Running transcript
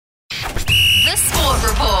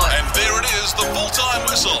The Full-Time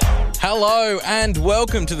Whistle. Hello and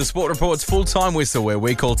welcome to the Sport Report's Full-Time Whistle, where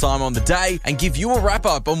we call time on the day and give you a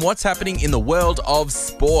wrap-up on what's happening in the world of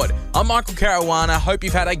sport. I'm Michael Caruana. Hope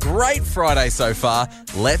you've had a great Friday so far.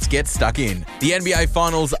 Let's get stuck in. The NBA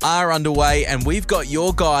Finals are underway and we've got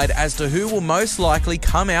your guide as to who will most likely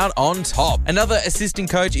come out on top. Another assistant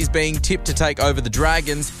coach is being tipped to take over the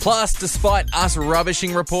Dragons. Plus, despite us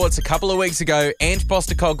rubbishing reports a couple of weeks ago, Ange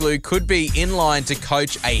Postecoglou could be in line to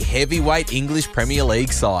coach a heavyweight English Premier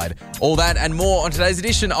League side. All that and more on today's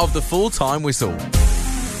edition of the Full-Time Whistle.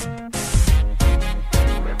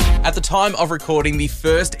 At the time of recording, the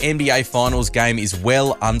first NBA Finals game is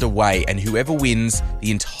well underway, and whoever wins the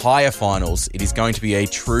entire Finals, it is going to be a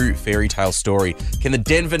true fairy tale story. Can the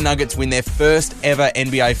Denver Nuggets win their first ever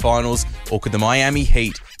NBA Finals, or could the Miami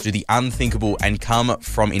Heat do the unthinkable and come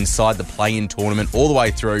from inside the play-in tournament all the way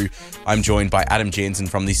through? I'm joined by Adam Jansen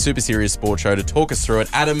from the Super Serious Sports Show to talk us through it.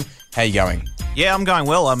 Adam, how are you going? Yeah, I'm going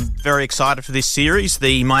well. I'm very excited for this series.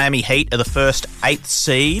 The Miami Heat are the first 8th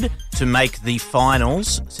seed to make the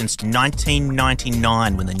finals since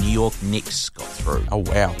 1999 when the New York Knicks got through. Oh,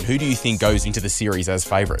 wow. Who do you think goes into the series as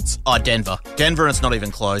favourites? Oh, Denver. Denver, and it's not even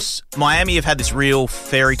close. Miami have had this real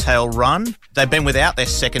fairy tale run. They've been without their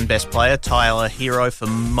second best player, Tyler Hero, for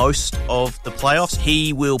most of the playoffs.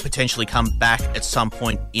 He will potentially come back at some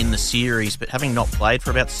point in the series, but having not played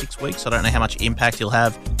for about 6 weeks, I don't know how much impact he'll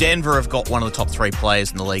have. Denver have got one of the top 3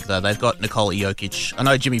 players in the league, though. They've got Nikola Jokic. I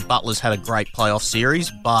know Jimmy Butler's had a great playoff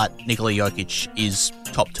series, but Nikola Jokic is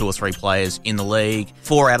top 2 or 3 players in the league.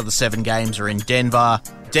 4 out of the 7 games are in Denver.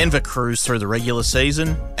 Denver cruised through the regular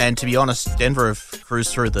season, and to be honest, Denver have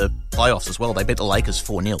cruised through the playoffs as well. They beat the Lakers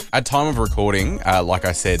 4-0. At time of recording, like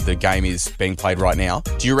I said, the game is being played right now.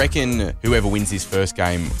 Do you reckon whoever wins this first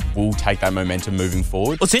game will take that momentum moving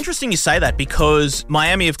forward? Well, it's interesting you say that because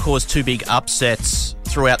Miami have caused 2 big upsets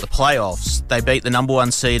throughout the playoffs. They beat the number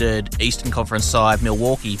 1 seeded Eastern Conference side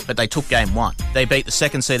Milwaukee, but they took game 1. They beat the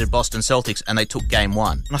 2nd seeded Boston Celtics and they took game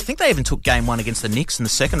 1. And I think they even took game 1 against the Knicks in the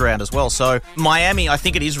second round as well. So Miami, I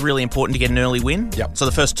think it is really important to get an early win. Yep. So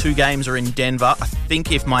the first 2 games are in Denver. I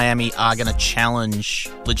think if Miami are going to challenge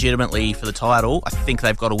legitimately for the title, I think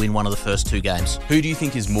they've got to win one of the first 2 games. Who do you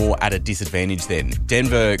think is more at a disadvantage then?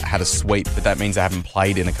 Denver had a sweep, but that means they haven't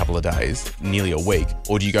played in a couple of days, nearly a week.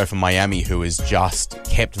 Or do you go for Miami, who has just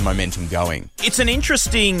kept momentum going? It's an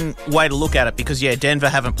interesting way to look at it because, yeah, Denver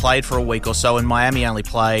haven't played for a week or so and Miami only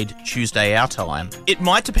played Tuesday our time. It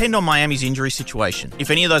might depend on Miami's injury situation.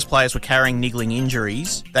 If any of those players were carrying niggling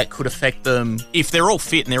injuries, that could affect them. If they're all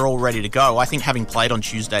fit and they're all ready to go, I think having played on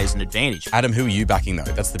Tuesday is an advantage. Adam, who are you backing though?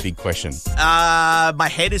 That's the big question. My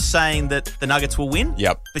head is saying that the Nuggets will win.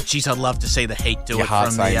 Yep. But geez, I'd love to see the Heat do Your it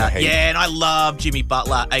heart's from the saying the Heat. Yeah, and I love Jimmy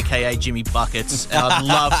Butler, aka Jimmy Buckets. And I'd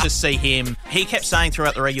love to see him. He kept saying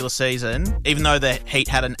throughout the regular season, even though the Heat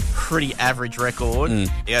had a pretty average record, he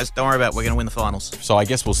goes, don't worry about it, we're going to win the finals. So I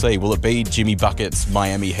guess we'll see. Will it be Jimmy Buckets'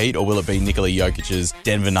 Miami Heat or will it be Nikola Jokic's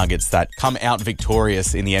Denver Nuggets that come out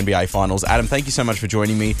victorious in the NBA Finals? Adam, thank you so much for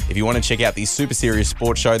joining me. If you want to check out the Super Serious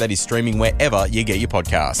Sports Show, that is streaming wherever you get your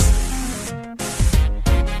podcasts.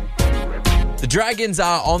 The Dragons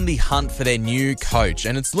are on the hunt for their new coach,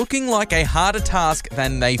 and it's looking like a harder task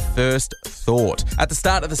than they first thought. At the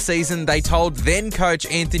start of the season, they told then-coach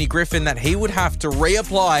Anthony Griffin that he would have to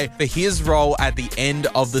reapply for his role at the end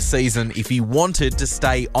of the season if he wanted to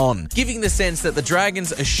stay on, giving the sense that the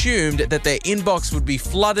Dragons assumed that their inbox would be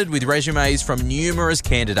flooded with resumes from numerous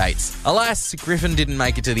candidates. Alas, Griffin didn't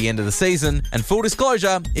make it to the end of the season, and full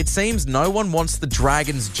disclosure, it seems no one wants the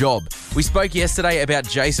Dragons' job. We spoke yesterday about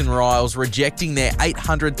Jason Riles rejecting their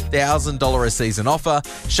 $800,000 a season offer.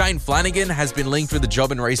 Shane Flanagan has been linked with the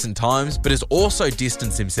job in recent times, but has also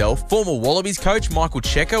distanced himself. Former Wallabies coach Michael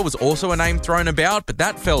Cheika was also a name thrown about, but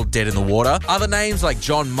that fell dead in the water. Other names like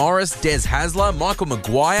John Morris, Des Hasler, Michael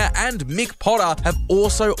Maguire, and Mick Potter have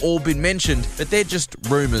also all been mentioned, but they're just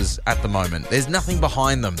rumours at the moment. There's nothing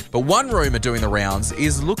behind them. But one rumour doing the rounds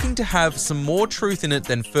is looking to have some more truth in it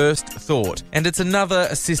than first thought, and it's another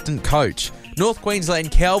assistant coach. North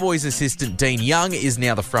Queensland Cowboys assistant Dean Young is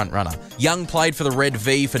now the front runner. Young played for the Red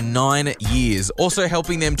V for 9 years, also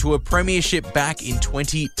helping them to a premiership back in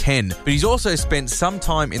 2010. But he's also spent some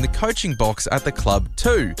time in the coaching box at the club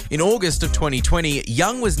too. In August of 2020,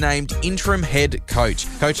 Young was named interim head coach,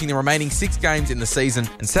 coaching the remaining 6 games in the season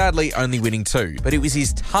and sadly only winning 2. But it was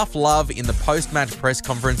his tough love in the post-match press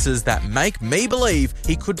conferences that make me believe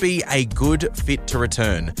he could be a good fit to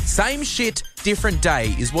return. Same shit, different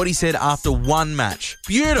day is what he said after one match.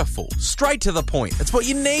 Beautiful. Straight to the point. That's what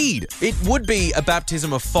you need. It would be a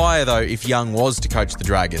baptism of fire, though, if Young was to coach the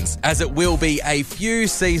Dragons, as it will be a few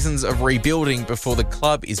seasons of rebuilding before the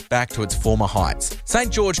club is back to its former heights.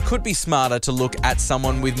 St George could be smarter to look at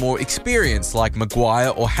someone with more experience like Maguire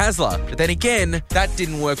or Hasler, but then again, that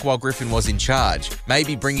didn't work while Griffin was in charge.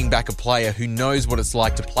 Maybe bringing back a player who knows what it's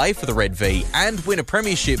like to play for the Red V and win a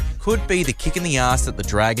premiership could be the kick in the arse that the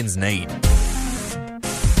Dragons need.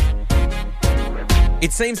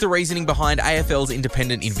 It seems the reasoning behind AFL's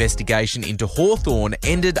independent investigation into Hawthorn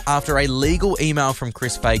ended after a legal email from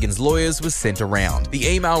Chris Fagan's lawyers was sent around. The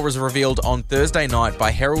email was revealed on Thursday night by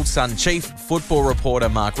Herald Sun chief football reporter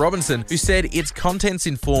Mark Robinson, who said its contents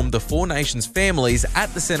informed the Four Nations families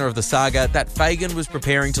at the centre of the saga that Fagan was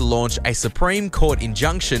preparing to launch a Supreme Court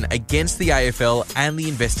injunction against the AFL and the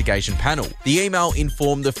investigation panel. The email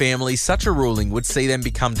informed the families such a ruling would see them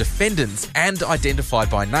become defendants and identified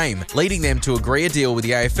by name, leading them to agree a deal with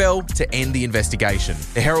the AFL to end the investigation.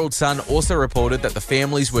 The Herald Sun also reported that the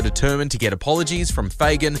families were determined to get apologies from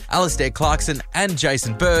Fagan, Alistair Clarkson and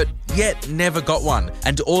Jason Burt, yet never got one,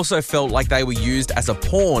 and also felt like they were used as a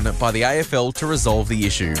pawn by the AFL to resolve the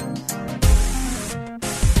issue. Celtic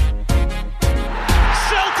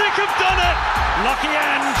have done it! Lucky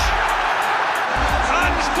Ange!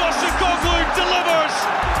 Ange Postecoglou delivers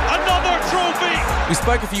another trophy! We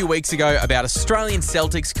spoke a few weeks ago about Australian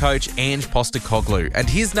Celtics coach Ange Postecoglou and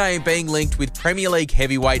his name being linked with Premier League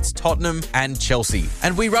heavyweights Tottenham and Chelsea.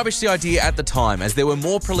 And we rubbished the idea at the time as there were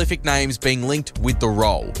more prolific names being linked with the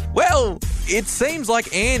role. Well, it seems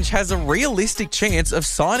like Ange has a realistic chance of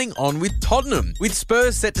signing on with Tottenham, with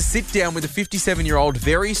Spurs set to sit down with the 57-year-old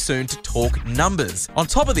very soon to talk numbers. On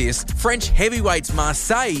top of this, French heavyweights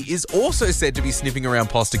Marseille is also said to be sniffing around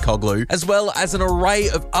Postecoglou, as well as an array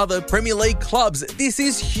of other Premier League clubs. This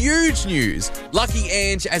is huge news. Lucky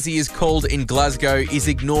Ange, as he is called in Glasgow, is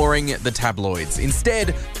ignoring the tabloids,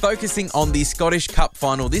 instead focusing on the Scottish Cup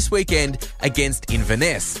final this weekend against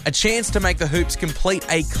Inverness, a chance to make the Hoops complete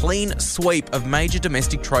a clean sweep of major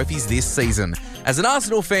domestic trophies this season. As an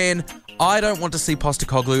Arsenal fan, I don't want to see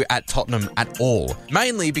Postecoglou at Tottenham at all,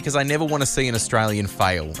 mainly because I never want to see an Australian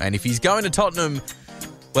fail, and if he's going to Tottenham,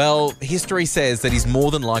 well, history says that he's more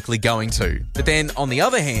than likely going to. But then, on the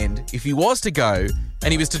other hand, if he was to go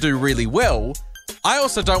and he was to do really well, I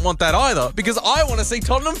also don't want that either because I want to see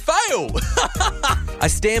Tottenham fail. I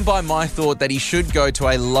stand by my thought that he should go to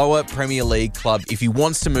a lower Premier League club if he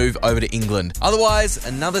wants to move over to England. Otherwise,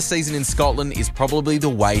 another season in Scotland is probably the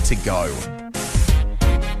way to go.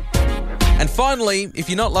 And finally, if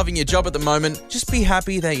you're not loving your job at the moment, just be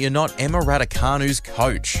happy that you're not Emma Raducanu's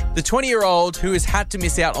coach. The 20-year-old, who has had to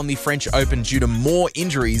miss out on the French Open due to more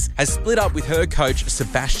injuries, has split up with her coach,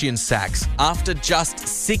 Sebastian Sachs, after just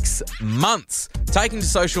 6 months. Taking to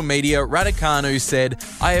social media, Raducanu said,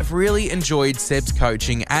 "I have really enjoyed Seb's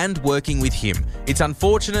coaching and working with him. It's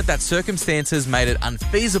unfortunate that circumstances made it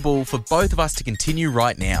unfeasible for both of us to continue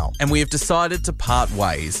right now, and we have decided to part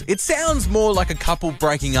ways." It sounds more like a couple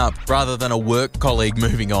breaking up rather than a work colleague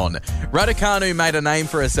moving on. Raducanu made a name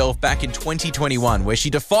for herself back in 2021, where she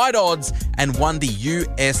defied odds and won the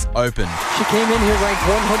US Open. She came in here ranked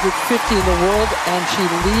 150 in the world, and she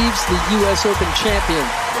leaves the US Open champion.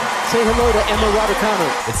 Say hello to Emma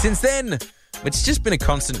Raducanu. But since then, it's just been a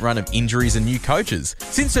constant run of injuries and new coaches.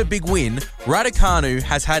 Since her big win, Raducanu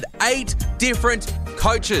has had 8 different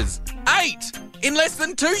coaches. 8 in less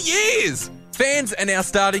than 2 years! Fans are now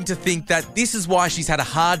starting to think that this is why she's had a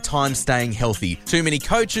hard time staying healthy. Too many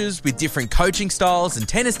coaches with different coaching styles and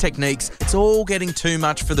tennis techniques. It's all getting too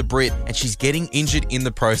much for the Brit, and she's getting injured in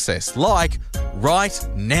the process, like right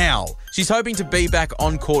now. She's hoping to be back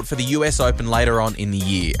on court for the US Open later on in the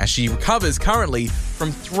year, as she recovers currently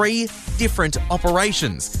from 3 different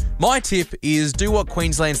operations. My tip is do what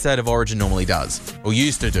Queensland State of Origin normally does, or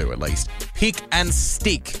used to do at least. Pick and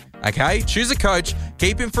stick. Okay, choose a coach,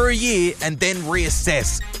 keep him for a year, and then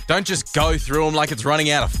reassess. Don't just go through him like it's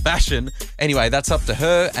running out of fashion. Anyway, that's up to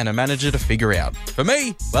her and a manager to figure out. For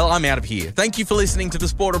me, well, I'm out of here. Thank you for listening to the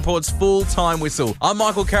Sport Report's Full-Time Whistle. I'm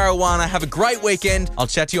Michael Caruana. Have a great weekend. I'll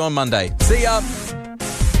chat to you on Monday. See ya.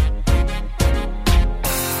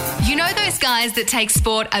 You know those guys that take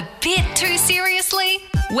sport a bit too seriously?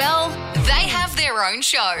 Well, they have their own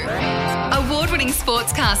show. Award-winning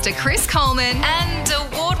sportscaster Chris Coleman and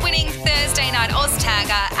award-winning Thursday Night Oz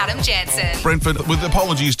tagger Adam Jansen. Brentford, with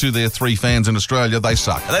apologies to their 3 fans in Australia, they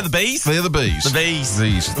suck. Are they the bees? They're the bees. The bees.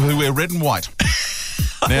 These, who wear red and white.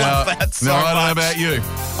 Now, love that so I don't know much. about you.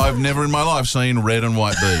 I've never in my life seen red and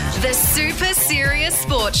white bees. The Super Serious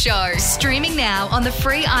Sports Show. Streaming now on the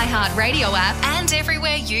free iHeartRadio app and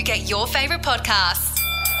everywhere you get your favourite podcasts.